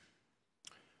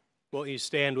Won't you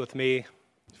stand with me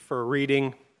for a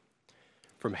reading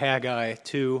from Haggai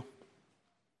 2,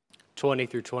 20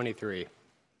 through 23.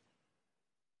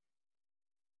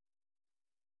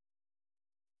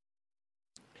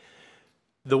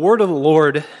 The word of the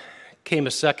Lord came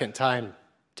a second time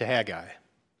to Haggai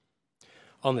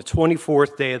on the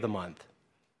 24th day of the month.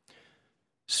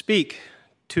 Speak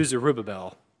to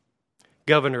Zerubbabel,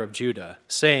 governor of Judah,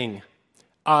 saying,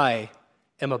 I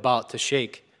am about to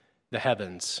shake the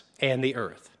heavens and the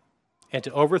earth, and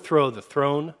to overthrow the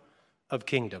throne of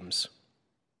kingdoms.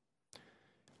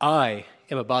 I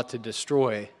am about to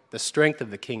destroy the strength of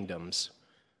the kingdoms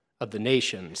of the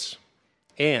nations,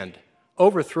 and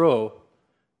overthrow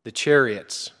the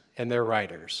chariots and their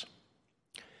riders,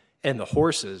 and the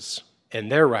horses and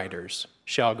their riders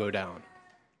shall go down.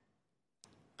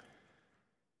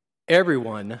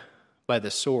 Everyone by the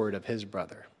sword of his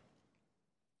brother.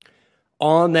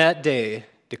 On that day,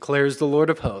 declares the Lord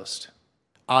of hosts,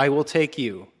 I will take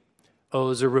you,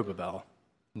 O Zerubbabel,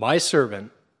 my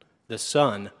servant, the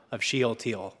son of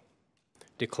Shealtiel,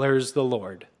 declares the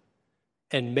Lord,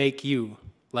 and make you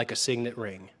like a signet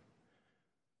ring.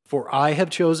 For I have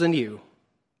chosen you,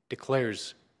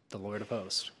 declares the Lord of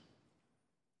hosts.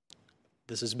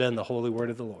 This has been the holy word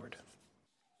of the Lord.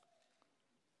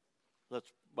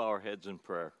 Let's bow our heads in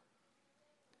prayer.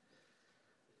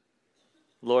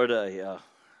 Lord,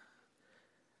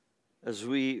 as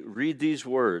we read these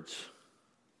words,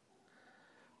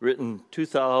 written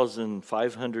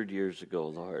 2,500 years ago,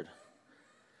 Lord,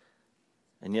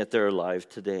 and yet they're alive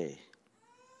today.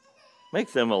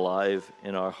 Make them alive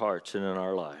in our hearts and in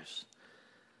our lives.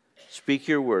 Speak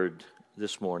your word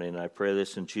this morning. I pray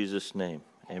this in Jesus' name.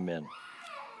 Amen.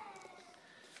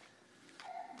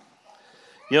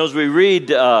 You know, as we read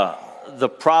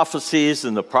the prophecies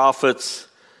and the prophets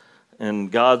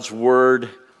and God's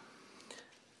word,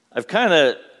 I kind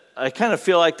of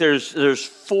feel like there's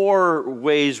four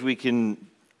ways we can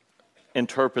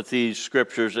interpret these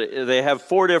scriptures. They have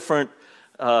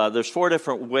there's four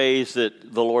different ways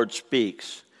that the Lord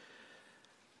speaks.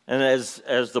 And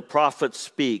as the prophets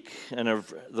speak and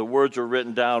the words are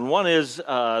written down, one is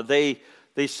they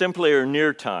simply are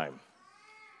near time.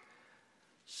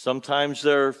 Sometimes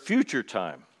they're future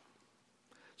time.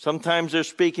 Sometimes they're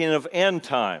speaking of end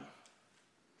time.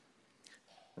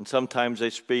 And sometimes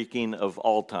they're speaking of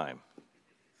all time.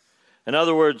 In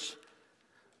other words,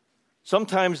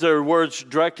 sometimes they're words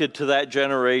directed to that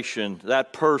generation,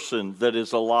 that person that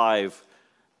is alive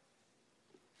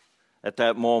at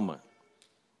that moment.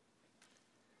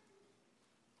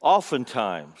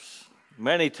 Oftentimes,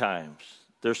 many times,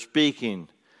 they're speaking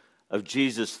of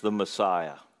Jesus the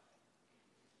Messiah.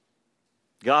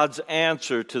 God's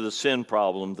answer to the sin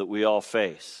problem that we all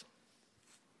face.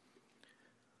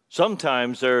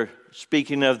 Sometimes they're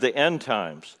speaking of the end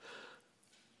times,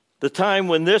 the time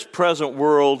when this present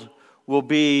world will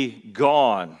be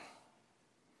gone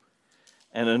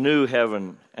and a new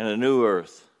heaven and a new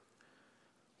earth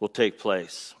will take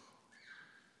place.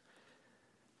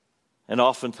 And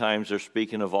oftentimes they're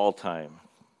speaking of all time.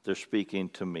 They're speaking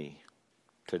to me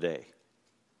today.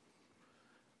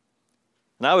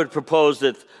 And I would propose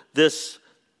that these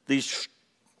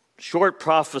short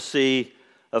prophecy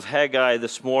of Haggai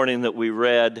this morning that we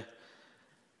read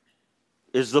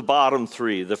is the bottom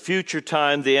three: the future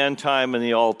time, the end time, and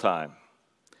the all time.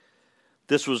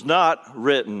 This was not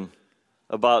written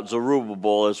about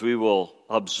Zerubbabel, as we will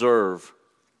observe.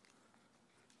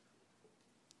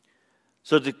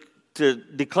 So to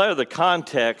declare the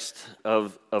context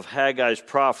of Haggai's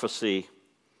prophecy,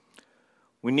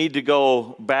 we need to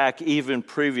go back even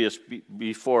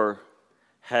before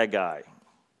Haggai.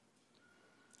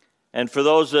 And for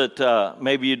those that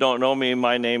maybe you don't know me,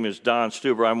 my name is Don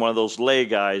Stuber. I'm one of those lay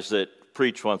guys that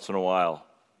preach once in a while.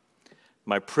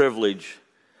 My privilege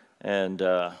and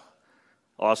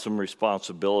awesome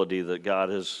responsibility that God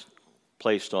has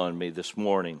placed on me this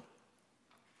morning.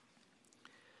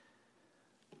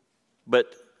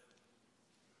 But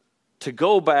to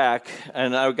go back,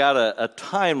 and I've got a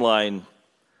timeline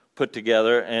put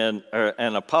together and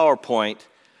a PowerPoint.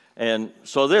 And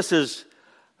so this is,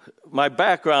 my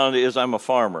background is I'm a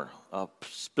farmer,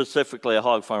 specifically a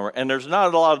hog farmer. And there's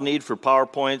not a lot of need for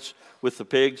PowerPoints with the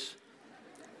pigs.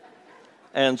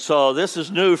 And so this is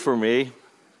new for me.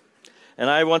 And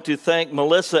I want to thank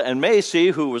Melissa and Macy,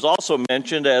 who was also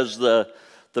mentioned as the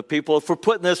people, for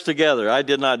putting this together. I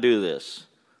did not do this.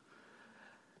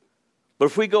 But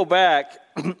if we go back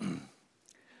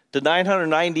to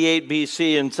 998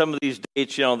 BC, and some of these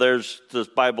dates, there's the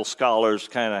Bible scholars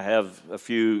kind of have a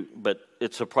few, but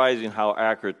it's surprising how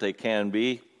accurate they can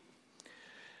be.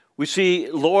 We see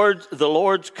the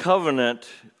Lord's covenant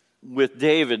with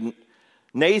David.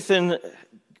 Nathan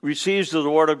receives the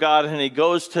word of God, and he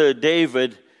goes to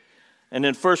David. And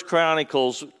in 1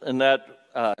 Chronicles, in that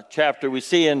chapter, we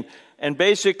see, and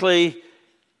basically,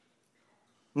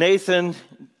 Nathan,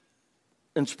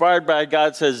 inspired by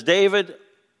God, says, David,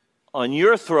 on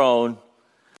your throne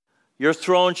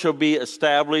shall be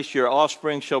established, your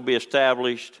offspring shall be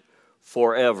established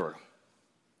forever.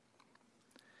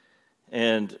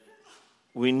 And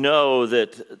we know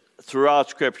that throughout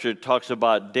Scripture it talks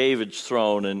about David's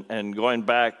throne and going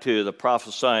back to the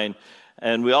prophesying.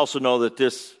 And we also know that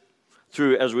this,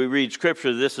 as we read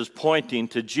Scripture, this is pointing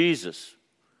to Jesus.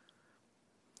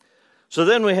 So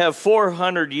then we have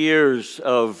 400 years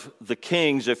of the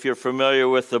kings, if you're familiar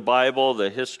with the Bible, the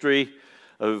history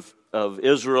of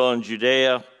Israel and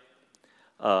Judea.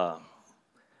 And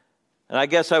I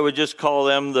guess I would just call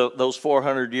them, those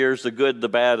 400 years, the good, the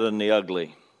bad, and the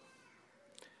ugly.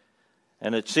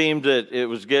 And it seemed that it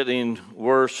was getting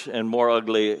worse and more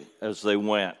ugly as they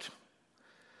went.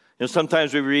 You know,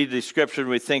 sometimes we read the Scripture and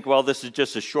we think, well, this is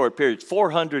just a short period. It's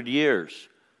 400 years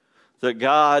that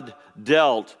God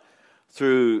dealt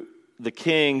through the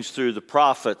kings, through the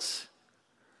prophets.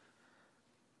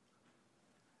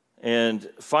 And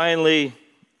finally,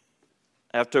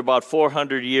 after about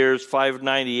 400 years,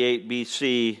 598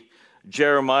 BC,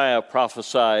 Jeremiah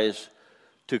prophesies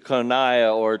to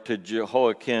Coniah or to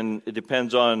Jehoiakim. It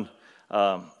depends on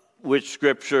which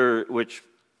scripture, which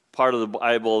part of the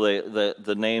Bible,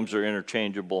 the names are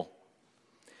interchangeable.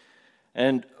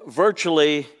 And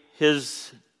virtually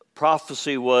his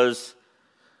prophecy was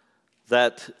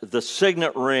that the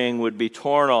signet ring would be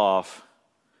torn off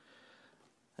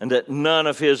and that none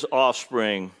of his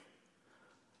offspring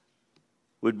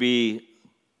would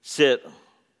sit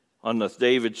on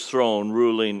David's throne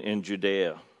ruling in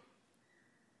Judea.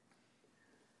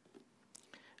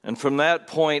 And from that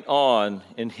point on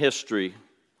in history,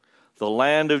 the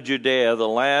land of Judea, the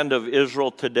land of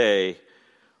Israel today,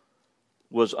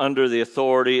 was under the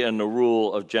authority and the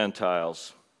rule of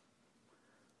Gentiles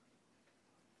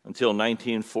until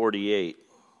 1948.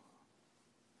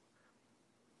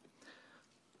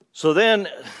 So then,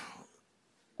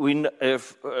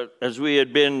 as we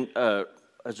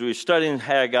were studying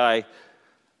Haggai,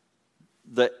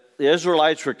 the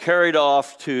Israelites were carried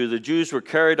off the Jews were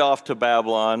carried off to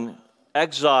Babylon,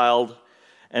 exiled,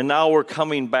 and now we're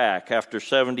coming back after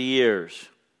 70 years.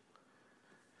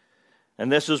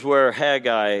 And this is where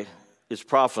Haggai is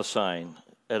prophesying.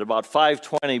 At about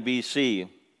 520 BC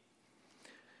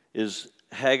is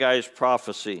Haggai's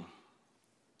prophecy.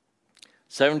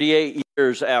 78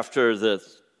 years after the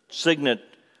signet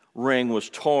ring was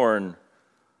torn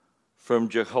from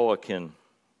Jehoiakim.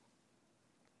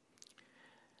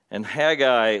 And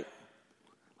Haggai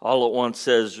all at once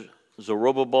says,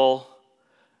 Zerubbabel,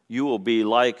 you will be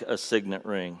like a signet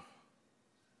ring.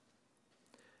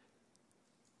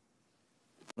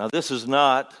 Now, this is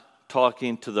not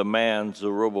talking to the man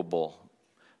Zerubbabel,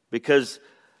 because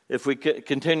if we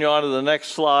continue on to the next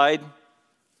slide,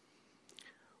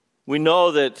 we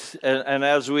know that, and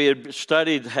as we had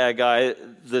studied Haggai,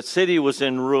 the city was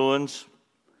in ruins.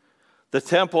 The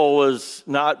temple was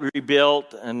not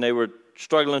rebuilt, and they were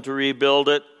struggling to rebuild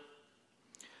it.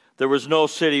 There was no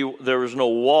city, there was no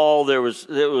wall, it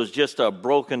was just a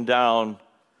broken down,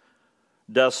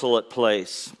 desolate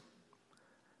place.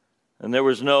 And there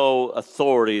was no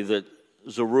authority that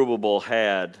Zerubbabel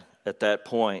had at that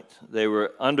point. They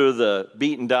were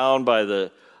beaten down by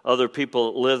the other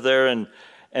people that lived there.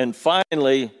 And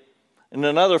finally, in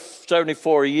another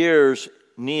 74 years,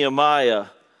 Nehemiah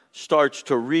starts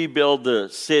to rebuild the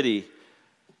city.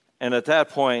 And at that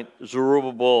point,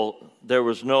 Zerubbabel, there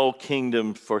was no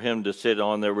kingdom for him to sit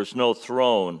on. There was no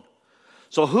throne.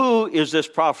 So who is this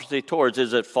prophecy towards?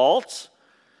 Is it false?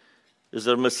 Is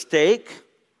it a mistake?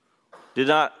 Did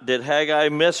Haggai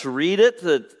misread it?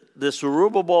 That this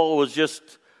Zerubbabel was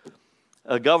just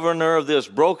a governor of this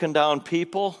broken down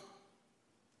people?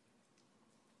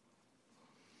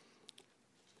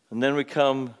 And then we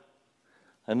come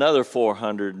another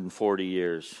 440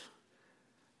 years,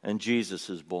 and Jesus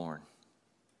is born.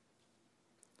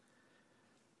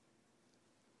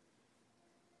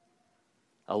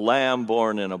 A lamb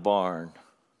born in a barn,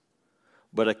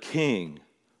 but a king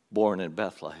born in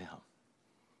Bethlehem.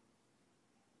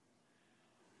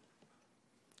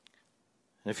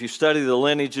 And if you study the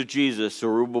lineage of Jesus,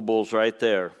 Zerubbabel's right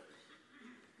there.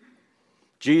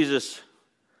 Jesus,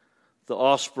 the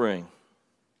offspring,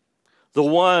 the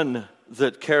one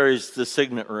that carries the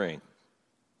signet ring.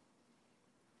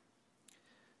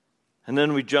 And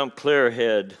then we jump clear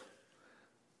ahead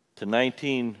to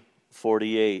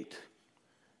 1948.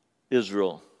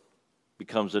 Israel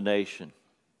becomes a nation.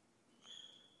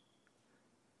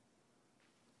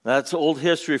 That's old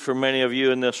history for many of you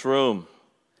in this room.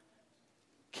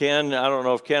 Ken, I don't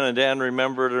know if Ken and Dan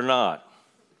remember it or not,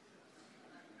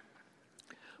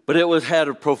 but it had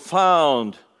a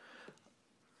profound,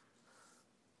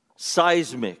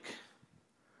 seismic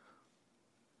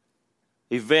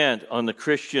event on the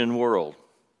Christian world.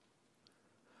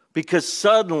 Because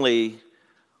suddenly,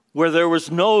 where there was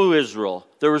no Israel,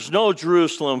 there was no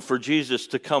Jerusalem for Jesus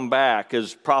to come back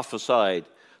as prophesied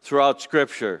throughout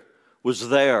Scripture, was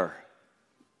there.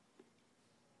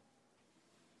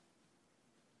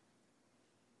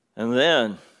 And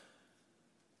then,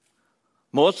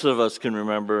 most of us can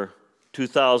remember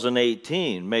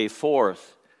 2018, May 4th,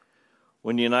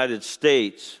 when the United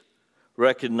States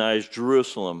recognized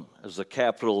Jerusalem as the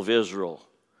capital of Israel.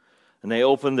 And they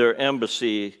opened their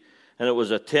embassy, and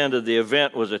the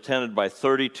event was attended by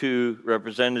 32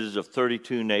 representatives of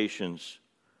 32 nations.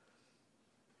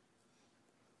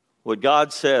 What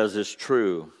God says is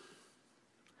true,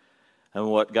 and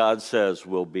what God says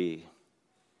will be.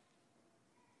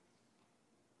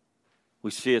 We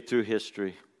see it through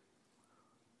history.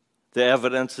 The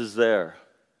evidence is there.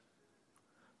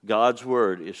 God's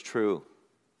word is true.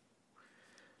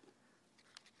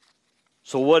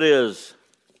 So what is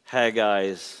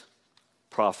Haggai's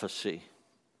prophecy?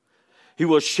 He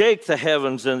will shake the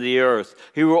heavens and the earth.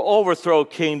 He will overthrow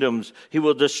kingdoms. He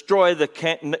will destroy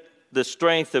the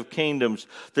strength of kingdoms,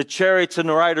 the chariots and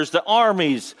the riders, the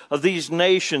armies of these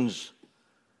nations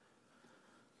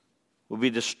will be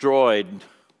destroyed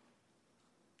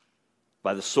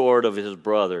by the sword of his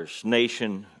brothers,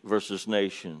 nation versus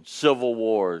nation, civil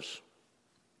wars.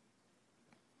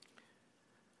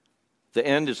 The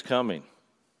end is coming.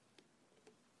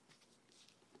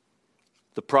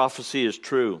 The prophecy is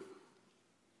true.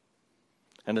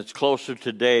 And it's closer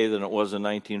today than it was in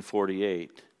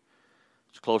 1948.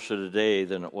 It's closer today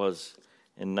than it was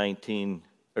in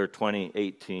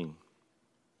 2018.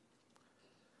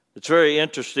 It's very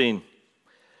interesting.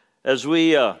 As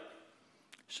we,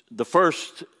 the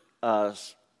first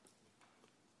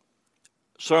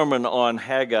sermon on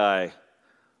Haggai,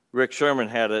 Rick Sherman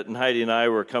had it, and Heidi and I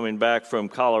were coming back from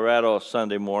Colorado that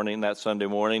Sunday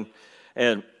morning,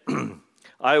 and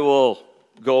I will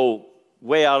go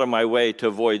way out of my way to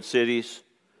avoid cities.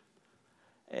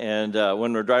 And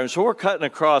when we're driving, so we're cutting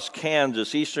across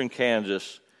Kansas, eastern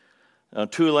Kansas, on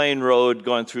 2-lane road,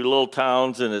 going through little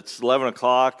towns, and it's 11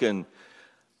 o'clock, and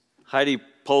Heidi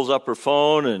pulls up her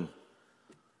phone and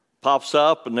pops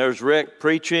up, and there's Rick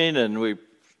preaching, and we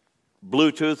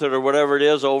Bluetooth it or whatever it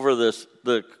is over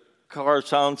the car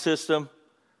sound system.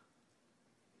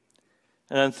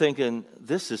 And I'm thinking,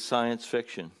 this is science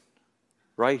fiction,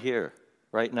 right here,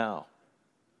 right now.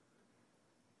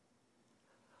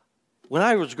 When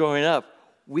I was growing up,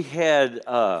 we had,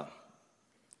 what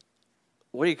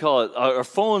do you call it? Our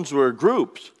phones were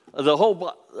groups. The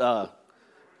whole,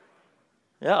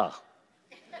 yeah.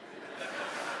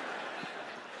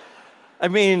 I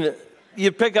mean,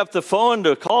 you pick up the phone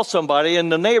to call somebody, and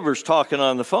the neighbor's talking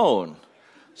on the phone.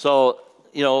 So,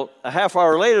 a half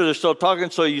hour later, they're still talking,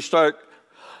 so you start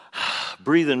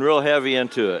breathing real heavy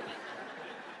into it.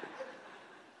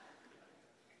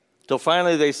 So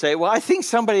finally they say, well, I think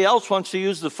somebody else wants to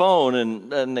use the phone, and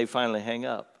then they finally hang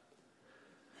up.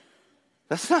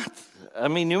 That's not,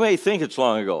 you may think it's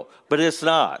long ago, but it's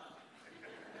not.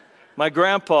 My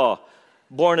grandpa,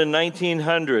 born in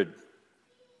 1900,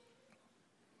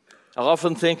 I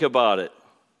often think about it.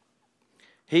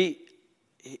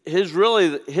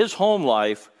 His home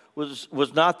life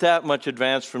was not that much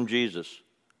advanced from Jesus.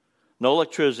 No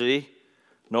electricity,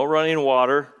 no running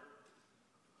water,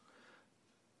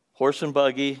 horse and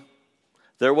buggy.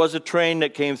 There was a train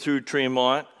that came through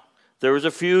Tremont. There was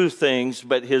a few things,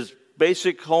 but his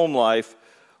basic home life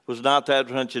was not that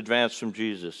much advanced from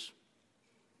Jesus.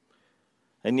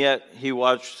 And yet he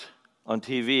watched on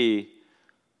TV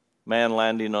man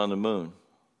landing on the moon.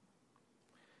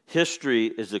 History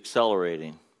is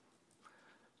accelerating.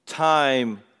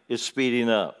 Time is speeding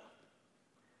up.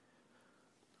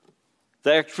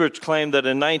 The experts claim that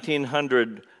in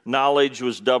 1900, knowledge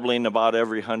was doubling about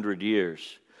every 100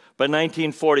 years. By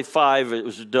 1945, it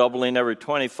was doubling every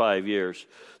 25 years.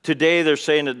 Today, they're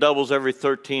saying it doubles every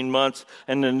 13 months,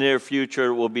 and in the near future,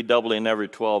 it will be doubling every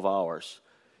 12 hours.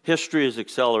 History is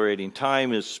accelerating.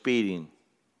 Time is speeding.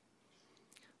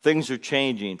 Things are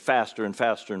changing faster and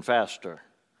faster and faster.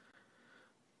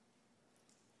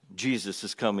 Jesus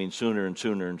is coming sooner and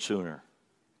sooner and sooner.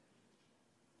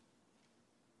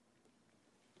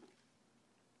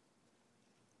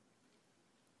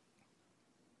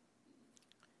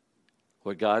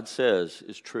 What God says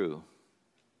is true.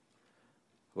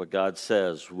 What God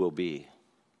says will be.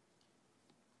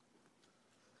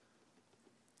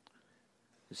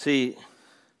 You see,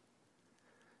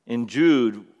 in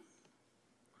Jude,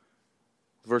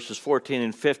 verses 14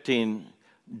 and 15,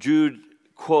 Jude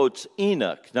quotes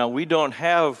Enoch. Now, we don't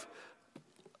have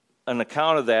an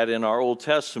account of that in our Old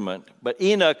Testament, but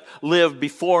Enoch lived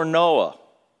before Noah.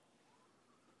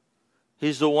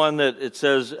 He's the one that it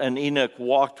says, and Enoch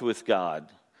walked with God.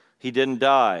 He didn't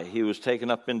die. He was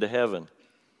taken up into heaven.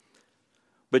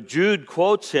 But Jude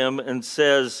quotes him and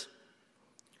says,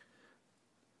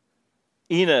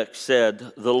 Enoch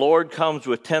said, "The Lord comes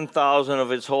with 10,000 of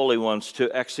his holy ones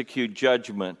to execute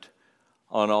judgment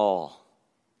on all."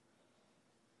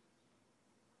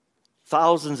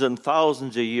 Thousands and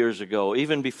thousands of years ago,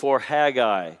 even before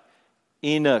Haggai,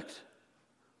 Enoch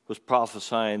was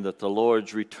prophesying that the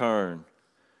Lord's return,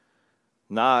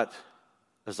 not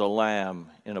as a lamb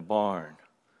in a barn,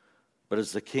 but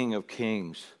as the King of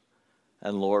Kings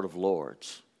and Lord of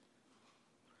Lords.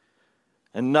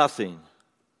 And nothing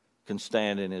can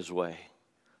stand in his way.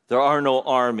 There are no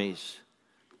armies,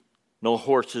 no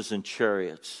horses and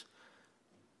chariots,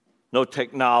 no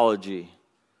technology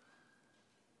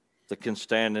that can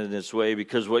stand in his way,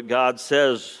 because what God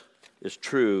says is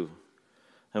true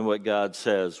and what God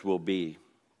says will be.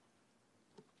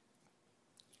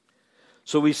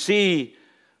 So we see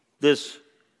this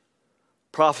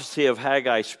prophecy of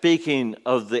Haggai speaking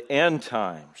of the end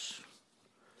times.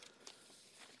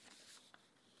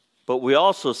 But we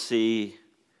also see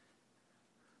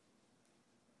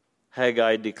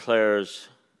Haggai declares,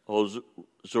 "O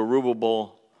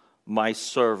Zerubbabel, my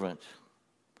servant."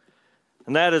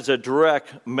 And that is a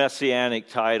direct messianic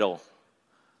title.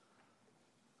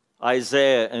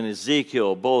 Isaiah and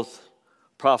Ezekiel both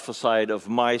prophesied of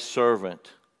my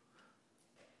servant,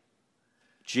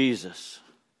 Jesus.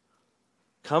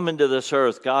 Come into this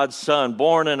earth, God's Son,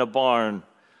 born in a barn,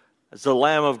 as the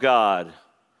Lamb of God,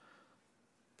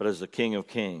 but as the King of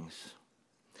Kings.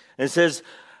 And it says,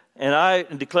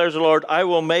 and declares the Lord, "I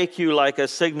will make you like a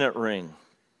signet ring."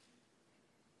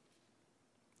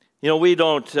 You know, we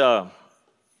don't,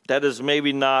 that is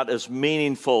maybe not as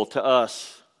meaningful to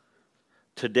us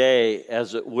today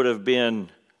as it would have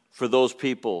been for those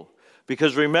people.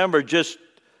 Because remember, just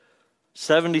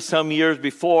 70-some years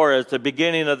before, at the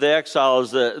beginning of the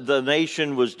exiles, the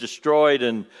nation was destroyed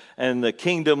and the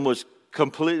kingdom was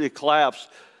completely collapsed.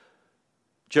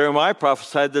 Jeremiah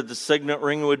prophesied that the signet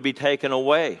ring would be taken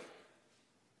away.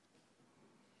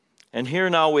 And here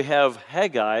now we have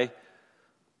Haggai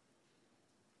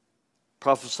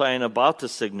prophesying about the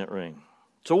signet ring.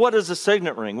 So what is a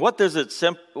signet ring? What does it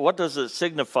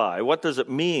signify? What does it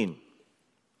mean?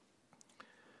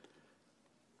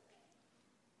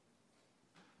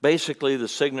 Basically, the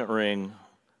signet ring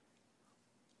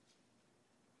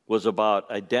was about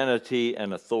identity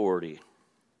and authority.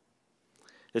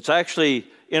 It's actually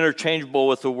interchangeable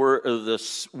with the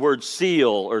word seal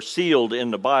or sealed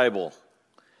in the Bible.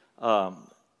 And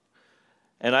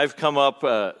I've come up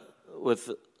with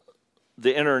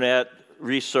the internet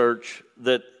research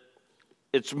that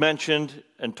it's mentioned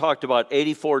and talked about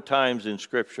 84 times in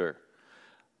Scripture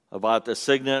about the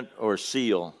signet or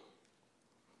seal.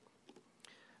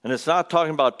 And it's not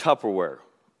talking about Tupperware,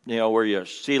 you know, where you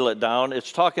seal it down.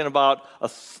 It's talking about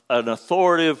an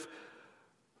authoritative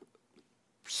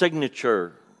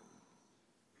signature.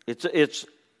 It's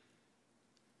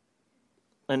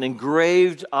an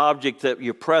engraved object that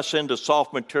you press into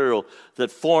soft material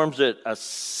that forms it a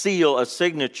seal, a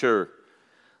signature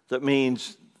that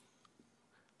means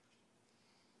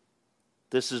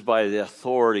this is by the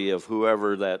authority of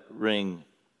whoever that ring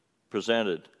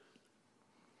presented.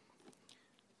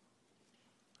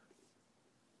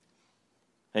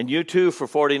 And you too, for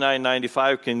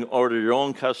 $49.95, can order your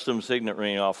own custom signet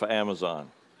ring off of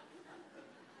Amazon.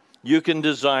 You can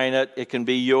design it. It can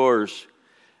be yours.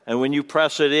 And when you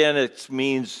press it in, it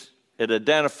means it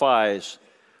identifies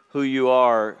who you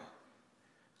are.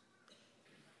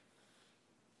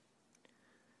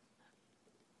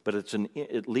 But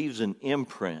it leaves an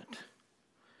imprint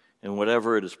in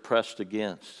whatever it is pressed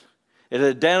against. It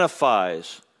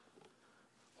identifies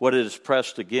what it is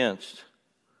pressed against.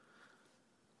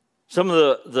 Some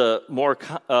of the more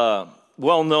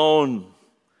well-known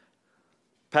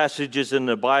passages in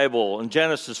the Bible, in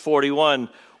Genesis 41,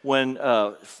 when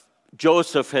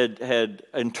Joseph had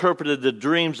interpreted the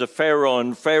dreams of Pharaoh,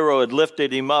 and Pharaoh had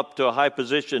lifted him up to a high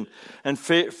position, and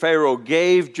Pharaoh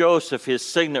gave Joseph his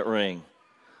signet ring.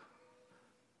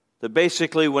 That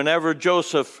basically whenever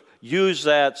Joseph used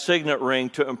that signet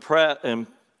ring to impress and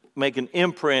make an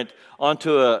imprint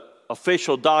onto an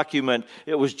official document,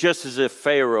 it was just as if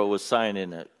Pharaoh was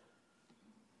signing it.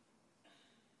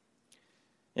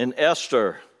 In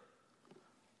Esther,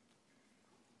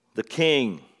 the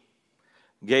king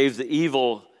gave the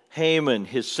evil Haman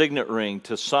his signet ring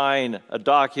to sign a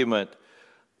document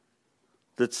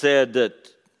that said that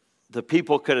the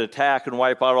people could attack and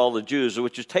wipe out all the Jews,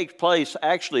 which takes place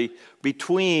actually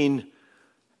between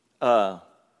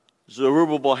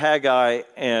Zerubbabel, Haggai,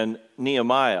 and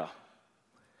Nehemiah.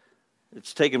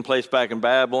 It's taken place back in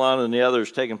Babylon, and the other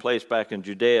is taking place back in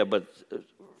Judea, but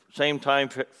same time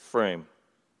frame.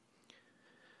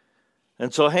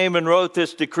 And so Haman wrote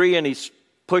this decree, and he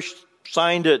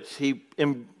signed it. He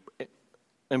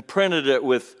imprinted it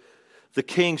with the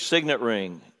king's signet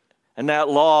ring. And that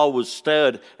law was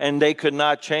stood, and they could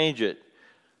not change it.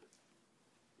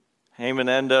 Haman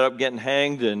ended up getting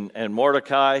hanged, and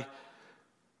Mordecai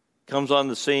comes on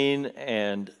the scene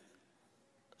and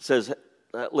says,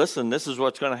 listen, this is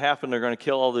what's going to happen. They're going to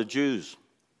kill all the Jews.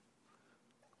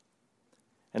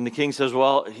 And the king says,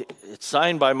 well, it's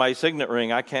signed by my signet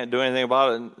ring. I can't do anything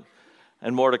about it.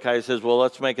 And Mordecai says, well,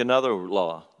 let's make another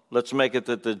law. Let's make it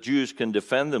that the Jews can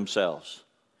defend themselves.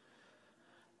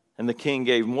 And the king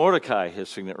gave Mordecai his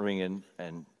signet ring,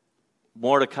 and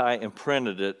Mordecai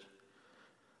imprinted it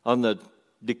on the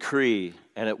decree,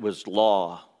 and it was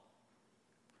law.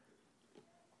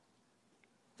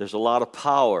 There's a lot of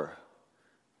power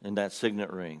in that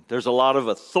signet ring. There's a lot of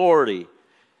authority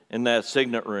in that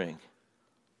signet ring.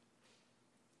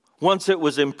 Once it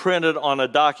was imprinted on a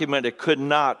document, it could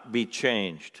not be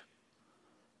changed.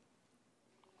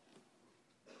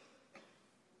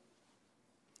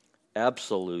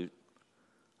 Absolute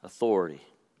authority.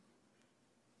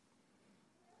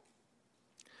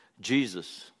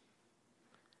 Jesus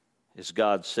is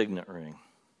God's signet ring,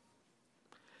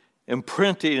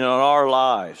 imprinting on our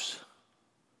lives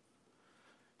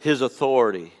His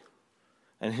authority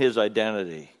and His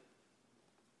identity.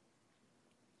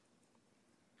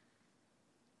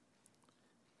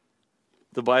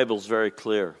 The Bible's very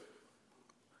clear.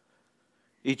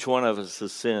 Each one of us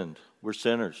has sinned. We're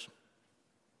sinners.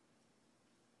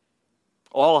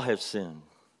 All have sinned.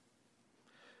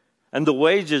 And the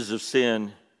wages of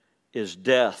sin is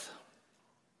death,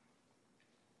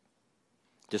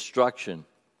 destruction,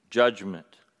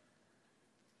 judgment.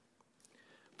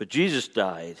 But Jesus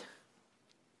died,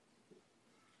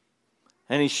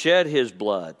 and He shed His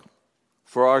blood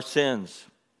for our sins.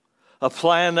 A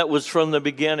plan that was from the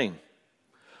beginning.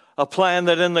 A plan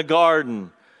that in the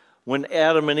garden, when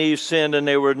Adam and Eve sinned and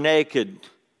they were naked,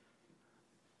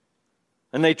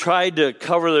 and they tried to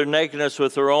cover their nakedness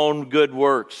with their own good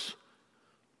works,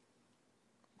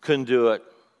 couldn't do it.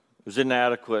 It was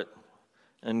inadequate.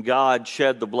 And God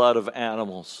shed the blood of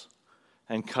animals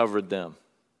and covered them.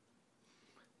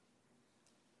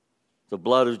 The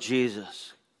blood of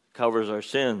Jesus covers our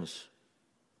sins.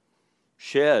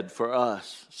 Shed for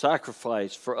us,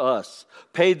 sacrificed for us,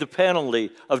 paid the penalty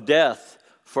of death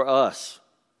for us.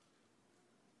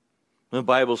 The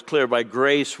Bible's clear, by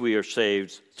grace we are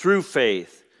saved, through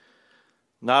faith,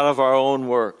 not of our own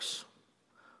works,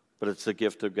 but it's the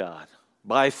gift of God.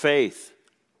 By faith.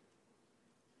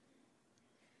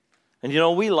 And you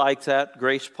know, we like that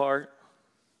grace part.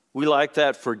 We like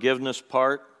that forgiveness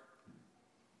part.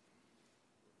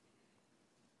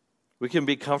 We can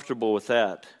be comfortable with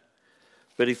that.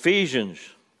 But Ephesians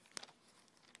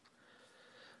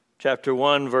chapter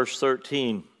 1, verse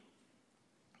 13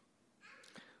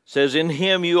 says, in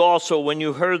Him you also, when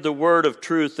you heard the word of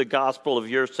truth, the gospel of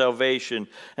your salvation,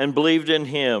 and believed in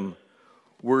Him,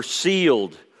 were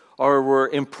sealed or were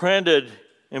imprinted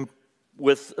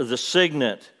with the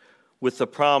signet, with the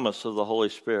promise of the Holy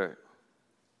Spirit.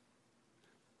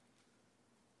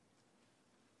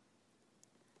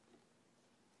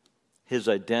 His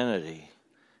identity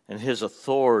and His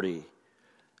authority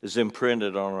is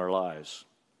imprinted on our lives.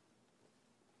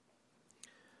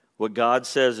 What God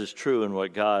says is true, and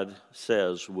what God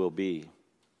says will be.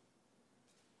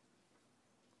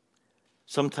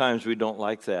 Sometimes we don't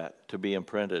like that to be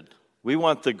imprinted. We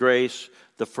want the grace,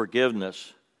 the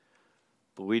forgiveness,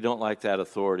 but we don't like that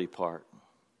authority part.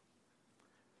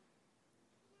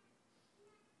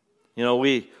 You know,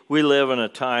 we live in a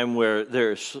time where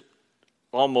there's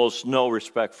almost no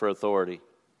respect for authority.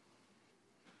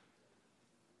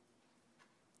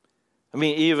 I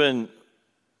mean, even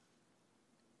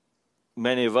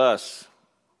many of us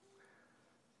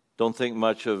don't think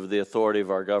much of the authority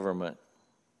of our government,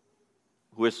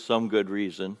 with some good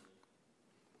reason.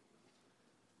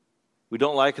 We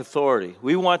don't like authority.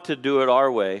 We want to do it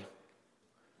our way.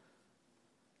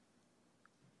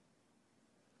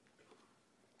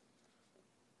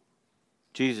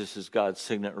 Jesus is God's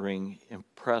signet ring,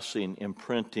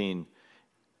 imprinting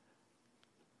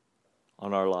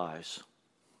on our lives.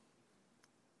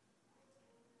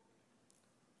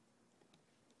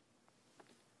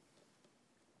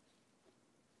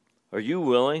 Are you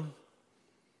willing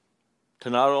to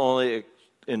not only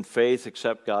in faith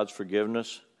accept God's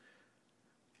forgiveness,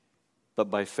 but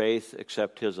by faith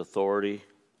accept His authority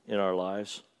in our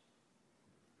lives?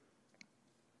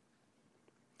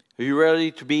 Are you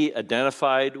ready to be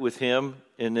identified with Him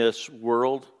in this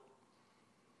world?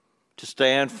 To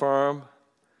stand firm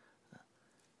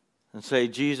and say,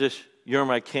 Jesus, you're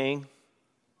my King?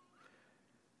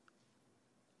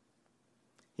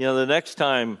 You know, the next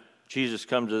time Jesus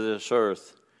comes to this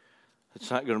earth,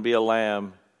 it's not going to be a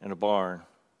lamb in a barn.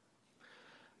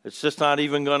 It's just not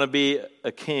even going to be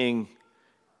a king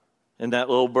in that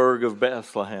little burg of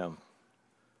Bethlehem.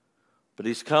 But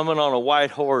He's coming on a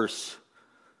white horse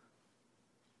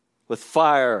with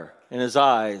fire in His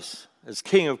eyes as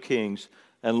King of Kings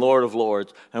and Lord of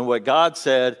Lords. And what God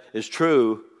said is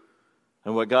true,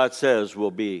 and what God says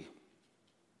will be.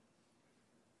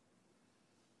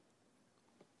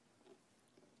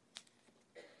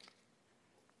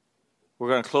 We're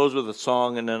going to close with a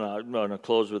song, and then I'm going to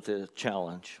close with a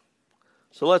challenge.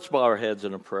 So let's bow our heads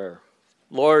in a prayer.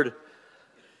 Lord,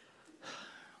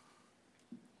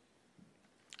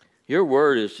 your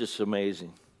word is just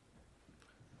amazing.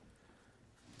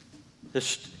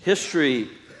 This history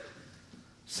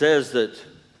says that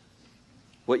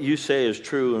what you say is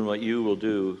true, and what you will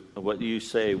do, and what you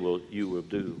say you will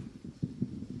do.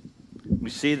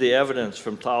 We see the evidence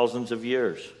from thousands of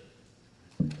years.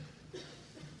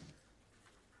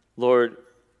 Lord,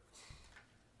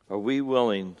 are we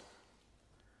willing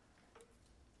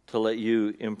to let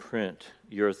you imprint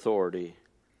your authority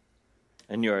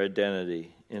and your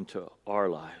identity into our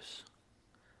lives?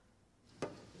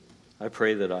 I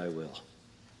pray that I will.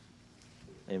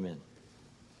 Amen.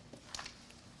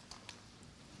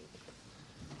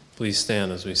 Please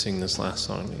stand as we sing this last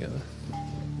song together.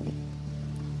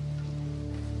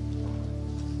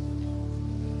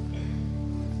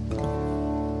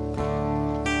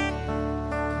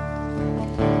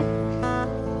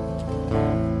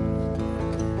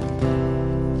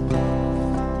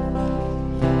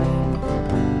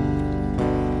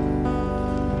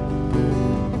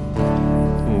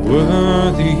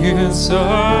 Worthy is the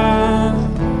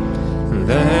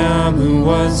Lamb who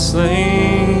was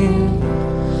slain.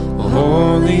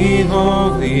 Holy,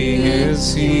 holy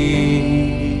is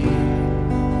He.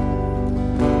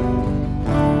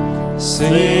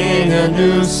 Sing a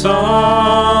new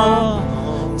song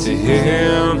to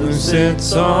Him who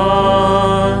sits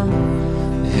on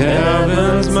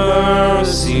heaven's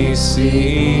mercy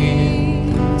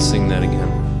seat. Sing that again.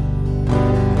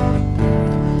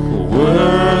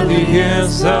 Worthy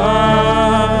is the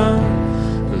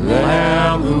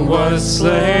Lamb who was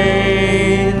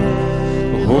slain.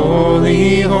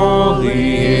 Holy,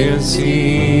 holy is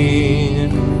He.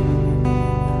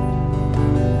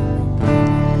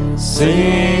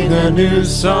 Sing a new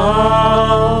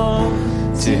song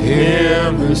to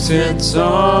Him who sits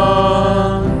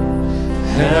on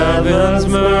heaven's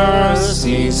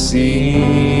mercy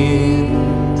seat.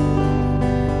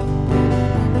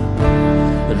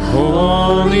 And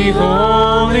holy,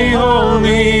 holy,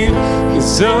 holy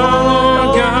is the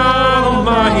Lord God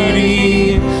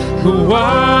Almighty, who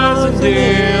was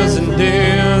and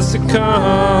is to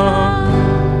come.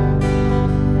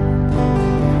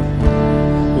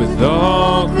 With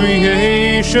all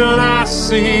creation I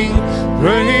sing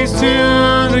praise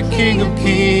to the King of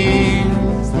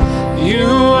Kings. You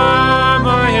are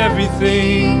my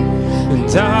everything, and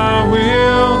I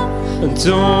will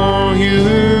adore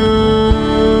you.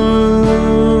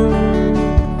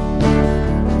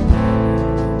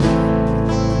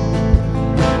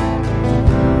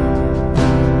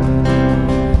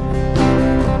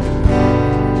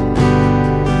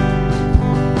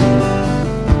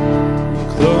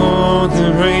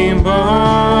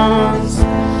 Rainbows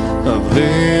of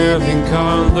living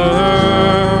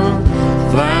color,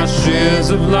 flashes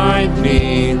of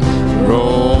lightning,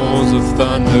 rolls of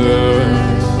thunder.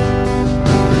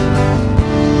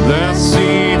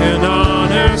 Blessing and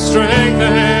honor, strength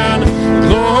and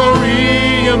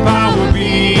glory and power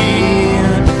be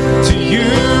to you,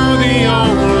 the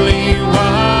only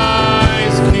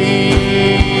wise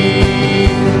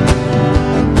King.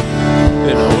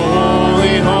 And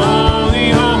holy, holy,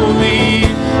 holy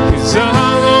is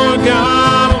our Lord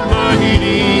God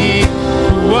Almighty,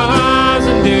 who was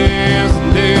and is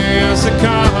to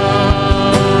come.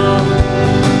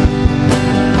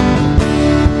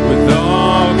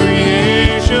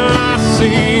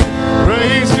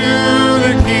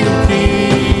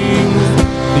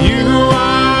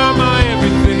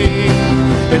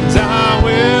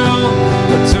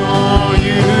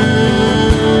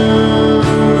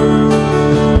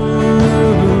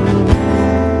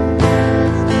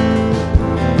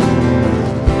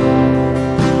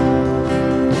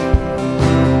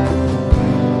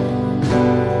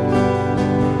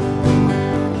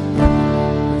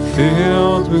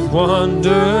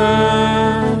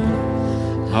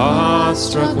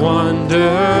 awestruck wonder,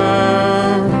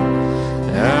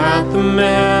 at the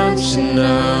mention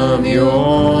of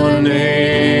your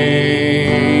name.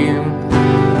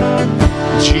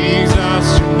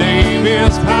 Jesus, your name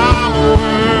is power,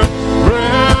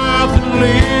 breath and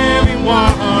living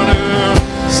water,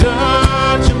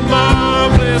 such a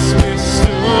marvelous mystery.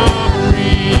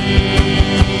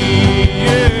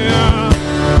 Yeah.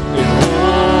 And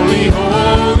holy,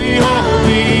 holy,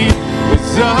 holy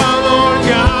is the Lord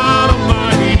God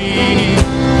Almighty,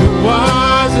 who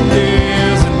was and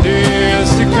is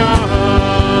to come.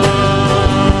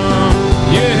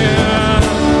 Yeah.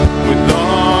 With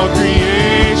all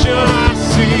creation I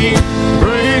sing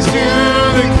praise to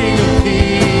the King of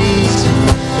Kings.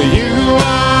 You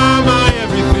are my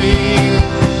everything,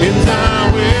 and I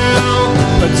will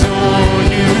adore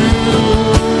you.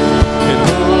 And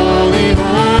holy,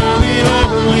 holy,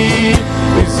 holy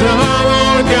is the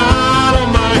Lord God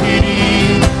Almighty,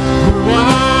 who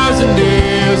was and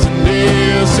is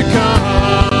to come.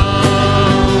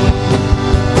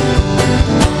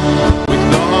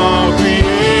 With all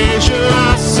creation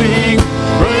I sing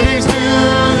praise to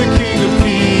the King of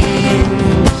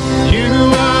Kings. You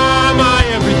are my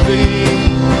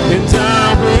everything, and I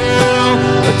will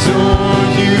adore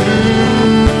you.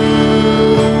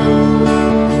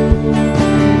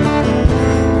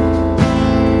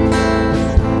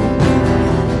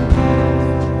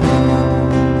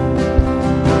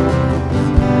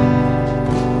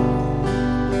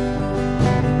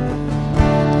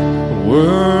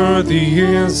 Worthy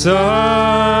is the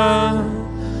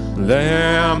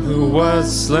Lamb who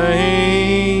was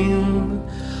slain.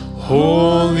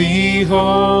 Holy,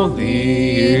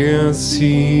 holy is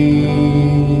He.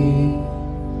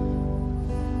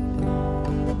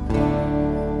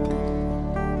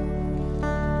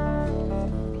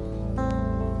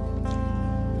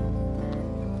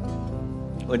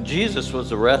 When Jesus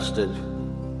was arrested,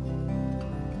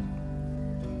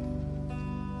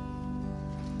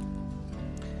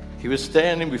 he was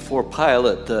standing before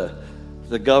Pilate, the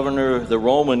governor, the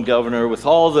Roman governor, with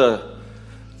all the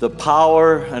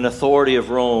power and authority of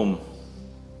Rome.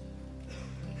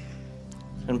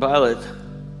 And Pilate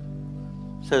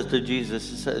says to Jesus,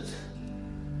 he says,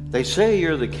 "They say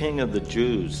you're the king of the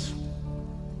Jews."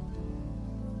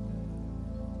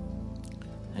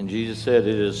 And Jesus said,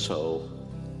 "It is so."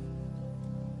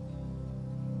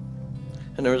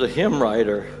 And there was a hymn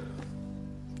writer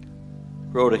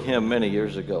wrote a hymn many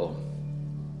years ago.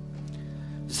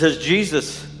 It says,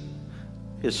 Jesus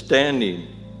is standing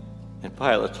in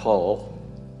Pilate's hall,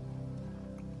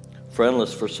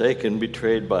 friendless, forsaken,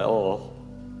 betrayed by all.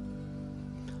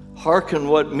 Hearken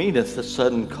what meaneth the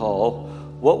sudden call.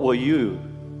 What will you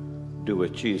do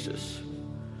with Jesus?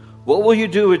 What will you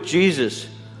do with Jesus?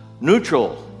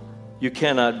 Neutral you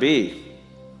cannot be.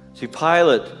 See,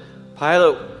 Pilate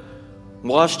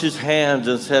washed his hands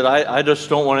and said, I just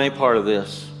don't want any part of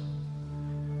this.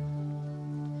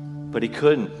 But he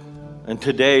couldn't. And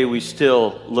today we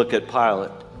still look at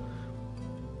Pilate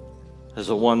as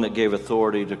the one that gave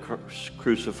authority to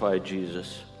crucify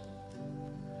Jesus.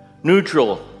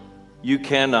 Neutral you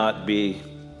cannot be.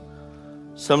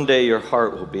 Someday your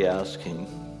heart will be asking,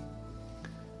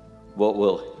 what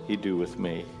will he do with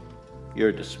me?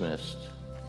 You're dismissed.